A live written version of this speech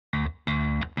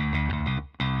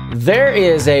There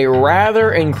is a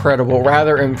rather incredible,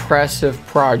 rather impressive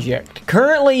project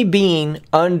currently being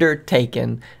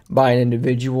undertaken by an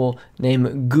individual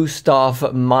named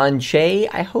Gustav Manche,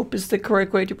 I hope is the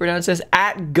correct way to pronounce this,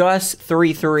 at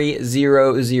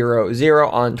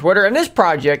Gus33000 on Twitter. And this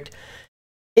project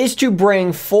is to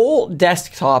bring full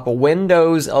desktop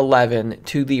Windows 11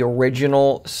 to the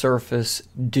original Surface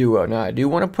Duo. Now, I do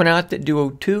want to point out that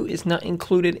Duo 2 is not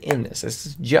included in this. This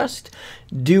is just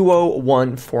Duo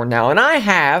 1 for now. And I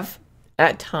have,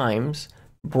 at times,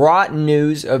 brought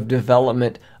news of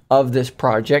development of this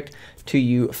project to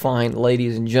you fine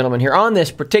ladies and gentlemen here on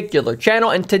this particular channel.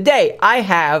 And today, I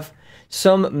have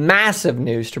some massive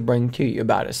news to bring to you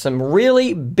about it. Some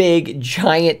really big,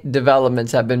 giant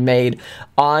developments have been made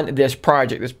on this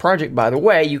project. This project, by the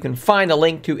way, you can find a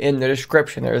link to in the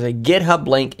description. There is a GitHub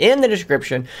link in the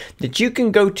description that you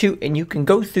can go to, and you can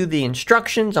go through the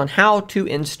instructions on how to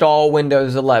install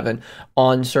Windows 11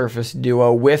 on Surface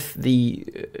Duo with the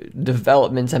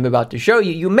developments I'm about to show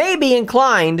you. You may be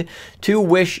inclined to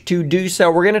wish to do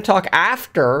so. We're going to talk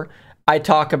after I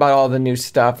talk about all the new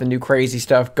stuff, the new crazy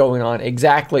stuff going on,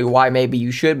 exactly why maybe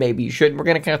you should, maybe you shouldn't. We're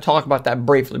going to kind of talk about that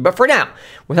briefly. But for now,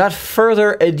 without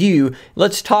further ado,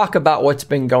 let's talk about what's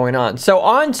been going on. So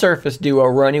on Surface Duo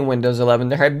running Windows 11,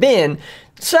 there have been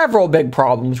several big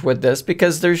problems with this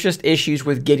because there's just issues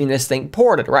with getting this thing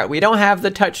ported, right? We don't have the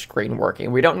touchscreen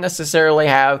working. We don't necessarily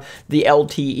have the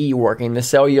LTE working, the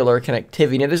cellular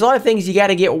connectivity. Now, there's a lot of things you got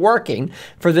to get working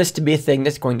for this to be a thing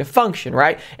that's going to function,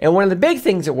 right? And one of the big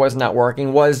things that was not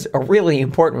working was a really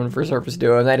important one for Surface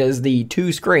Duo, and that is the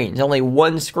two screens. Only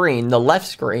one screen, the left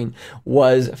screen,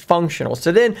 was functional.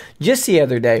 So then, just the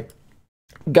other day,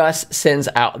 Gus sends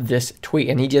out this tweet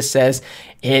and he just says,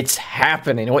 "It's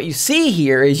happening." And what you see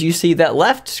here is you see that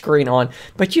left screen on,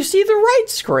 but you see the right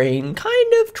screen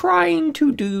kind of trying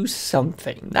to do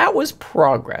something. That was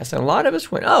progress. And a lot of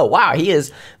us went, oh, wow, he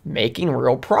is making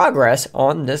real progress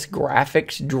on this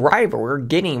graphics driver.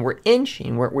 We're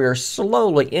inching, we're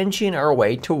slowly inching our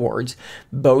way towards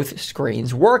both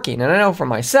screens working. And I know for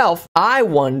myself, I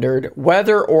wondered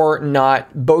whether or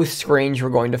not both screens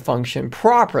were going to function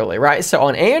properly, right? So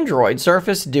on Android,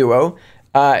 Surface Duo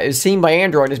is seen by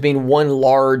Android as being one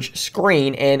large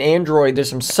screen, and Android, there's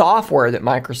some software that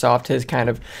Microsoft has kind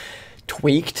of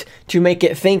tweaked to make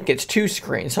it think it's two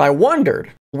screens. So I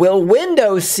wondered, will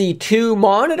Windows see two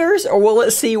monitors or will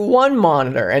it see one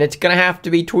monitor? And it's going to have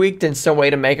to be tweaked in some way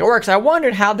to make it work. So I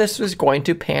wondered how this was going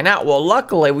to pan out. Well,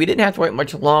 luckily, we didn't have to wait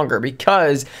much longer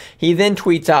because he then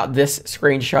tweets out this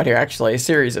screenshot here, actually a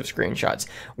series of screenshots,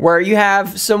 where you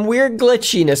have some weird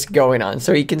glitchiness going on.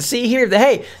 So you can see here that,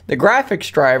 hey, the graphics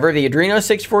driver, the Adreno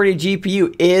 640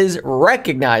 GPU is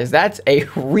recognized. That's a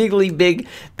really big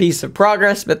piece of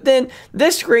progress. But then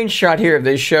this screenshot here of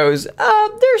this shows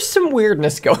there's some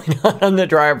weirdness going on the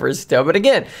drivers still. But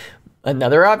again,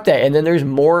 another update, and then there's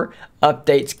more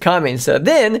updates coming. So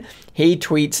then he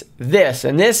tweets this,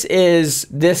 and this is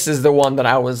the one that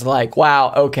I was like,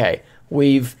 wow, okay,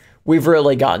 we've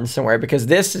really gotten somewhere, because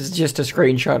this is just a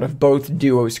screenshot of both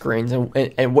Duo screens,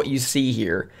 and what you see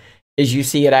here is you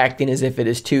see it acting as if it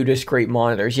is two discrete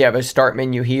monitors. You have a start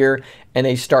menu here and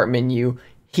a start menu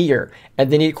here.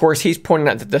 And then, of course, he's pointing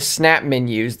out that the snap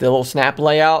menus, the little snap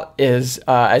layout is,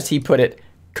 as he put it,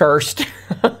 cursed.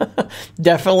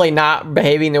 Definitely not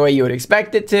behaving the way you would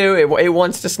expect it to. It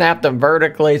wants to snap them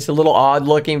vertically. It's a little odd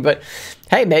looking, but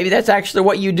hey, maybe that's actually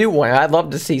what you do want. I'd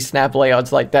love to see snap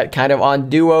layouts like that kind of on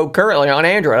Duo currently on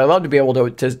Android. I'd love to be able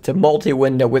to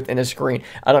multi-window within a screen.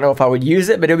 I don't know if I would use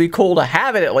it, but it'd be cool to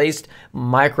have it at least,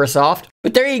 Microsoft.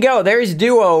 But there you go. There's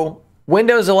Duo,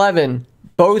 Windows 11,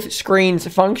 both screens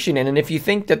functioning. And if you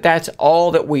think that that's all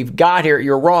that we've got here,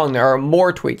 you're wrong. There are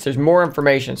more tweets. There's more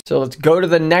information. So let's go to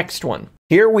the next one.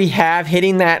 Here we have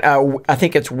hitting that, I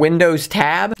think it's Windows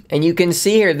tab. And you can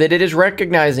see here that it is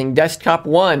recognizing desktop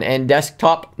 1 and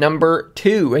desktop number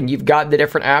 2. And you've got the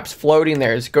different apps floating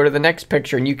there. Let's go to the next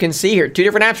picture. And you can see here, two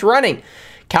different apps running.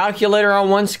 Calculator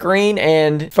on one screen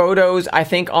and Photos, I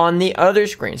think, on the other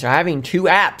screen. So having two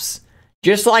apps,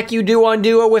 just like you do on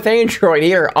Duo with Android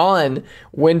here on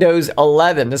Windows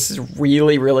 11. This is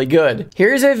really, really good.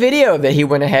 Here's a video that he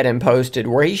went ahead and posted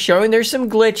where he's showing there's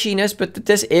some glitchiness, but that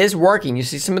this is working. You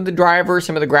see some of the drivers,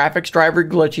 some of the graphics driver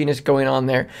glitchiness going on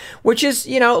there, which is,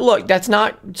 you know, look, that's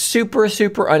not super,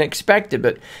 super unexpected,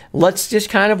 but let's just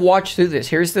kind of watch through this.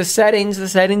 Here's the settings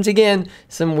again,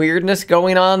 some weirdness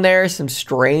going on there, some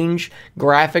strange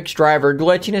graphics driver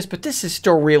glitchiness, but this is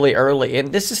still really early,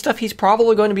 and this is stuff he's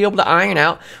probably going to be able to iron iron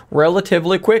out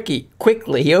relatively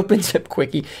quickly. He opens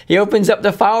up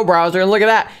the file browser, and look at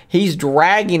that. He's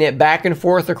dragging it back and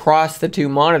forth across the two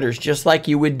monitors, just like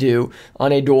you would do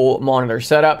on a dual monitor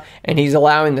setup. And he's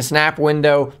allowing the snap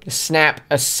window, the snap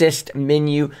assist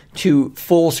menu to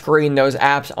full screen those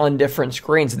apps on different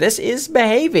screens. This is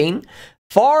behaving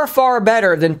far, far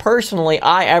better than personally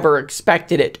I ever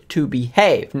expected it to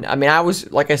behave. I mean,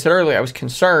 like I said earlier, I was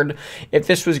concerned if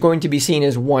this was going to be seen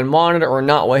as one monitor or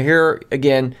not. Well, here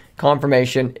again,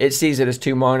 confirmation, it sees it as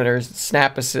two monitors.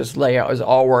 Snap assist layout is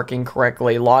all working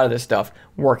correctly. A lot of this stuff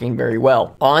working very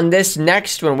well. On this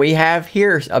next one, we have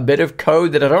here a bit of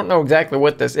code that I don't know exactly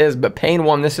what this is, but Pain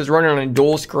 1, this is running on a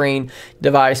dual screen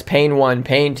device, Pain 1,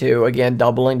 Pain 2, again,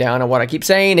 doubling down on what I keep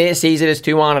saying, it sees it as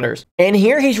two monitors. And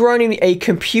here he's running a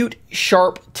compute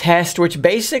sharp test, which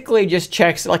basically just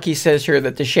checks, like he says here,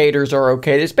 that the shaders are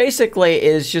okay. This basically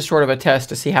is just sort of a test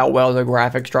to see how well the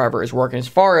graphics driver is working. As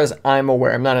far as I'm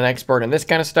aware, I'm not an expert in this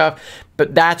kind of stuff,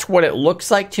 but that's what it looks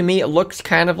like to me. It looks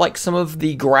kind of like some of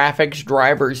the graphics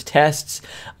drivers tests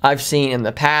I've seen in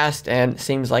the past, and it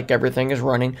seems like everything is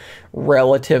running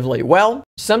relatively well.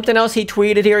 Something else he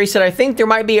tweeted here, he said, I think there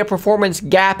might be a performance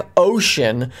gap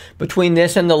ocean between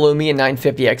this and the Lumia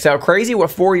 950 XL. Crazy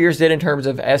what 4 years did in terms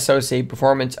of SoC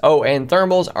performance. Oh, and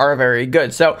thermals are very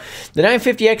good. So the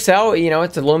 950 XL, you know,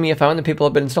 it's a Lumia phone that people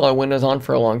have been installing Windows on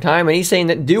for a long time, and he's saying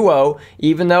that Duo,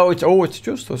 even though it's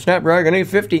just a Snapdragon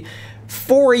 850,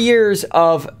 4 years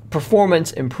of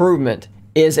performance improvement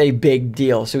is a big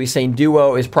deal. So he's saying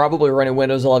Duo is probably running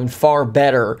Windows 11 far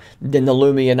better than the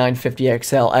Lumia 950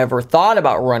 XL ever thought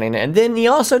about running. And then he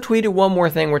also tweeted one more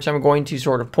thing, which I'm going to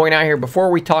sort of point out here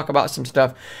before we talk about some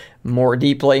stuff more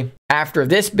deeply. After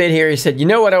this bit here, he said, you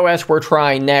know what OS we're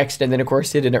trying next? And then, of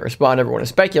course, he didn't respond. Everyone is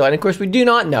speculating. Of course, we do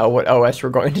not know what OS we're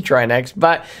going to try next,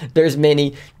 but there's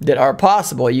many that are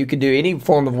possible. You could do any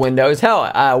form of Windows.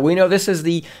 Hell, we know this is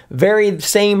the very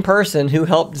same person who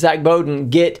helped Zach Bowden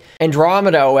get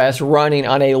Andromeda OS running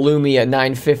on a Lumia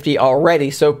 950 already.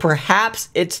 So perhaps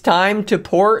it's time to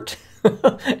port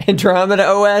Andromeda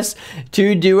OS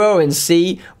to Duo and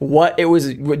see what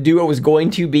Duo was going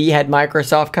to be had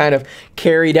Microsoft kind of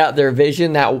carried out their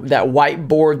vision, that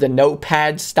whiteboard, the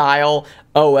notepad style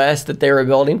OS that they were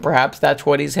building. Perhaps that's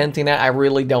what he's hinting at. I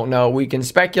really don't know. We can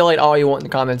speculate all you want in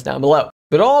the comments down below.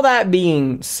 But all that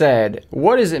being said,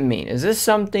 what does it mean? Is this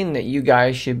something that you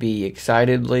guys should be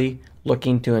excitedly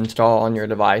looking to install on your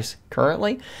device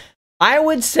currently? I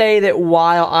would say that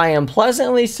while I am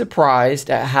pleasantly surprised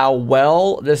at how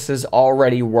well this is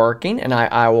already working, and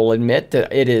I will admit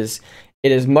that it is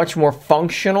much more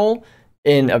functional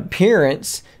in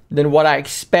appearance than what I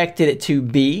expected it to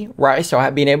be, right?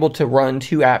 So being able to run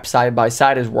two apps side by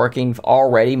side is working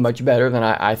already much better than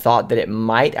I thought that it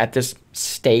might at this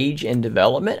stage in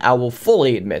development. I will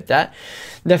fully admit that.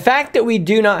 The fact that we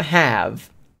do not have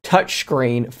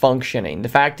touchscreen functioning, the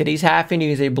fact that he's having to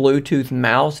use a Bluetooth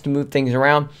mouse to move things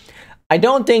around, I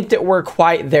don't think that we're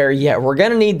quite there yet. We're going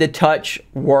to need the touch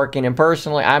working, and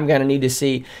personally, I'm going to need to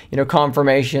see,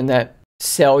 confirmation that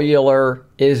cellular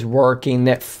is working,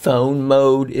 that phone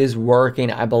mode is working.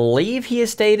 I believe he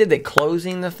has stated that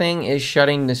closing the thing is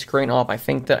shutting the screen off. I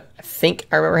think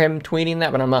I remember him tweeting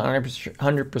that, but I'm not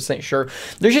 100% sure.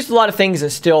 There's just a lot of things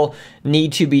that still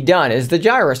need to be done. Is the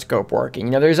gyroscope working?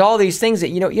 There's all these things that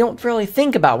you don't really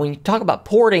think about when you talk about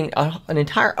porting an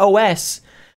entire OS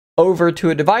over to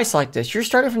a device like this. You're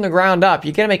starting from the ground up.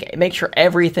 You gotta make sure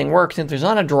everything works. And if there's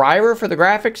not a driver for the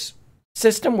graphics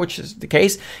system, which is the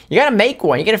case, you got to make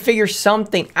one. You got to figure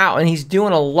something out, and he's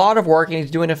doing a lot of work, and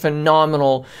he's doing a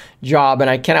phenomenal job, and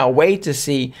I cannot wait to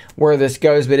see where this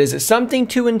goes. But is it something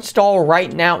to install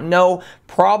right now? No,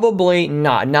 probably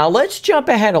not. Now let's jump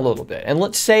ahead a little bit, and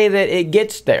let's say that it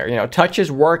gets there. Touch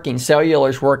is working,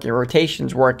 cellular's working,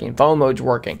 rotation's working, phone mode's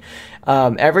working,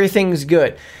 everything's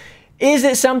good. Is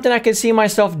it something I could see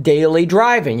myself daily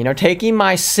driving? Taking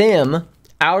my SIM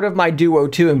out of my Duo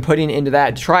 2 and putting it into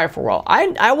that to try it for a while.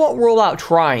 I won't rule out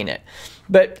trying it,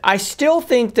 but I still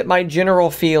think that my general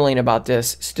feeling about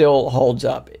this still holds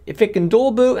up. If it can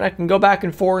dual boot and I can go back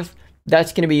and forth,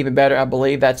 that's going to be even better. I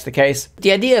believe that's the case.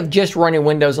 The idea of just running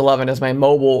Windows 11 as my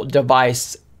mobile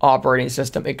device operating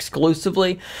system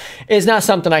exclusively is not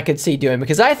something I could see doing,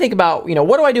 because I think about,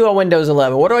 what do I do on Windows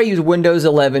 11? What do I use Windows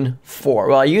 11 for?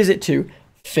 Well, I use it to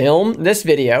film this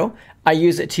video. I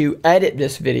use it to edit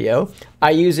this video,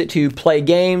 I use it to play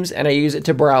games, and I use it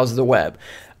to browse the web.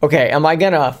 Okay, am I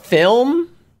gonna film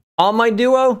on my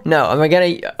Duo? No. Am I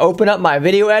going to open up my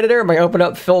video editor? Am I going to open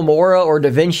up Filmora or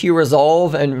DaVinci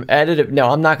Resolve and edit it? No,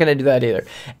 I'm not going to do that either.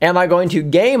 Am I going to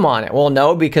game on it? Well,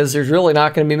 no, because there's really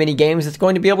not going to be many games it's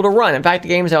going to be able to run. In fact, the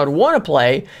games I would want to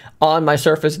play on my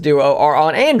Surface Duo are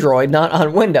on Android, not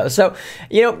on Windows. So,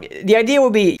 you know, the idea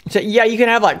would be, so yeah, you can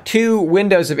have like 2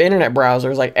 windows of internet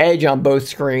browsers, like Edge on both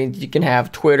screens. You can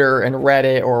have Twitter and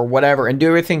Reddit or whatever and do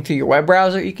everything through your web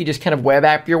browser. You could just kind of web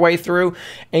app your way through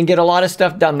and get a lot of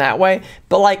stuff done that way.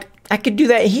 But like, I could do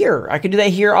that here. I could do that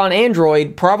here on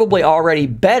Android, probably already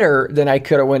better than I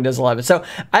could on Windows 11. So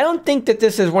I don't think that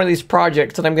this is one of these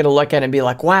projects that I'm going to look at and be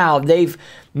like, wow, they've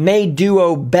made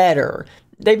Duo better.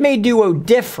 They've made Duo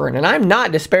different, and I'm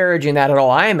not disparaging that at all.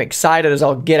 I am excited as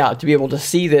I'll get out to be able to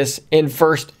see this in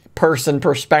first-person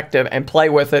perspective and play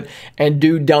with it and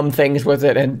do dumb things with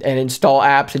it and install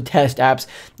apps and test apps.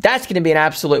 That's going to be an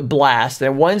absolute blast.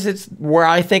 And once it's where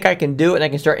I think I can do it and I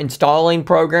can start installing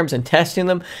programs and testing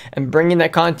them and bringing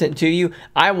that content to you,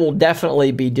 I will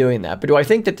definitely be doing that. But do I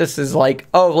think that this is like,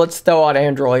 oh, let's throw out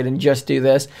Android and just do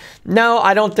this? No,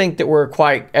 I don't think that we're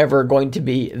quite ever going to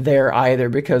be there either,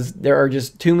 because there are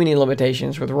just too many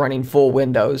limitations with running full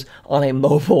Windows on a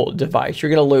mobile device. You're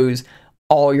going to lose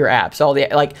all your apps, all the,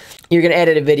 like, you're going to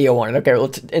edit a video on it. Okay,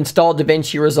 let's install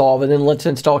DaVinci Resolve, and then let's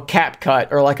install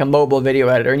CapCut or like a mobile video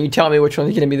editor, and you tell me which one's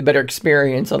going to be the better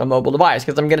experience on a mobile device,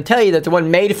 because I'm going to tell you that the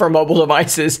one made for mobile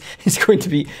devices is going to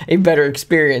be a better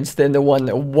experience than the one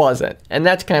that wasn't. And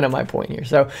that's kind of my point here.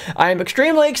 So I am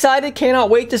extremely excited. Cannot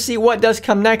wait to see what does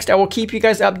come next. I will keep you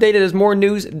guys updated as more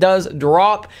news does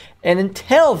drop. And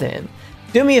until then,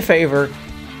 do me a favor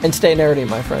and stay nerdy,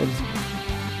 my friends.